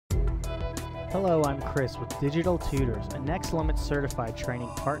Hello, I'm Chris with Digital Tutors, a Next Limit certified training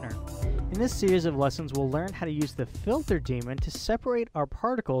partner. In this series of lessons, we'll learn how to use the filter daemon to separate our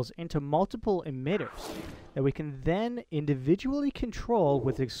particles into multiple emitters that we can then individually control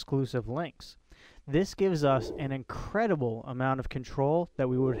with exclusive links. This gives us an incredible amount of control that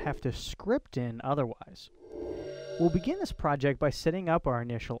we would have to script in otherwise. We'll begin this project by setting up our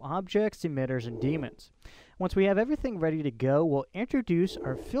initial objects, emitters, and daemons. Once we have everything ready to go, we'll introduce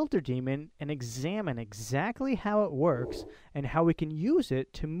our filter daemon and examine exactly how it works and how we can use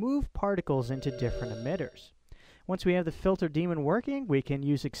it to move particles into different emitters. Once we have the filter daemon working, we can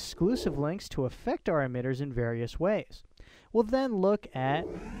use exclusive links to affect our emitters in various ways. We'll then look at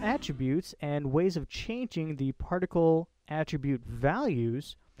attributes and ways of changing the particle attribute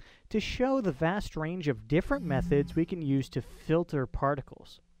values to show the vast range of different methods we can use to filter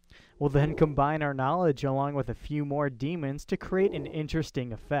particles. We'll then combine our knowledge along with a few more daemons to create an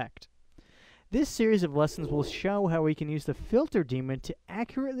interesting effect. This series of lessons will show how we can use the filter daemon to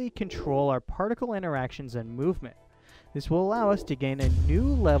accurately control our particle interactions and movement. This will allow us to gain a new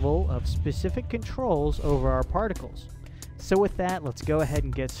level of specific controls over our particles. So with that, let's go ahead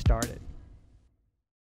and get started.